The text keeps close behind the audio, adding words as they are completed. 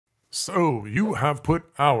So you have put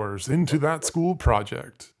hours into that school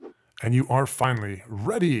project, and you are finally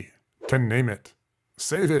ready to name it,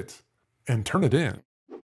 save it, and turn it in.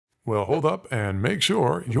 Well, hold up and make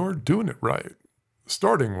sure you're doing it right,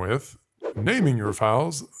 starting with naming your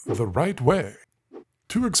files the right way.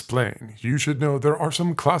 To explain, you should know there are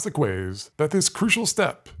some classic ways that this crucial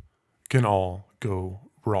step can all go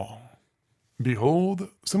wrong. Behold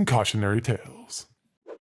some cautionary tales.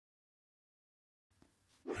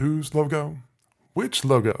 Whose logo? Which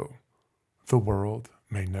logo? The world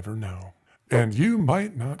may never know, and you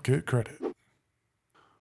might not get credit.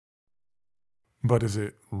 But is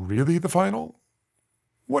it really the final?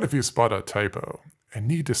 What if you spot a typo and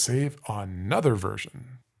need to save another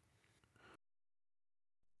version?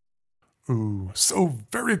 Ooh, so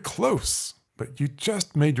very close! But you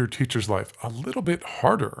just made your teacher's life a little bit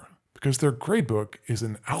harder because their gradebook is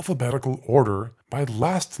in alphabetical order by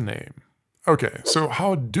last name. Okay, so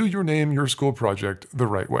how do you name your school project the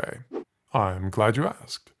right way? I'm glad you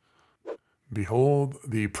asked. Behold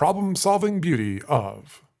the problem-solving beauty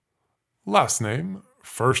of last name,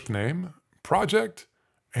 first name, project,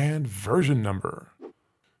 and version number.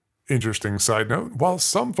 Interesting side note, while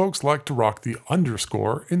some folks like to rock the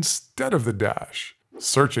underscore instead of the dash,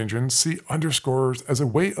 search engines see underscores as a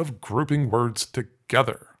way of grouping words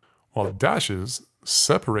together, while dashes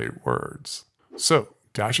separate words. So,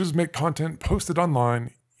 dashes make content posted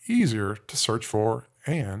online easier to search for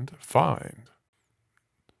and find.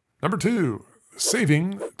 Number 2,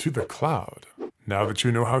 saving to the cloud. Now that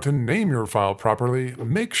you know how to name your file properly,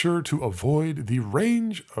 make sure to avoid the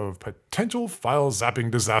range of potential file zapping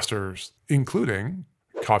disasters, including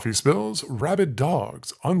coffee spills, rabid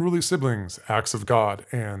dogs, unruly siblings, acts of God,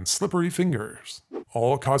 and slippery fingers,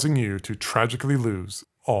 all causing you to tragically lose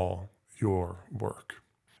all your work.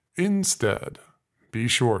 Instead, be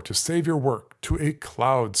sure to save your work to a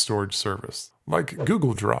cloud storage service like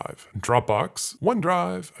Google Drive, Dropbox,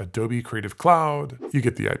 OneDrive, Adobe Creative Cloud. You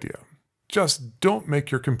get the idea. Just don't make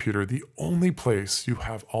your computer the only place you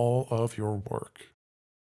have all of your work.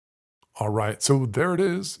 All right, so there it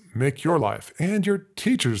is. Make your life and your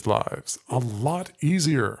teachers' lives a lot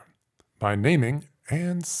easier by naming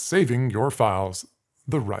and saving your files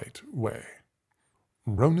the right way.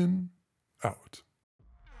 Ronan out.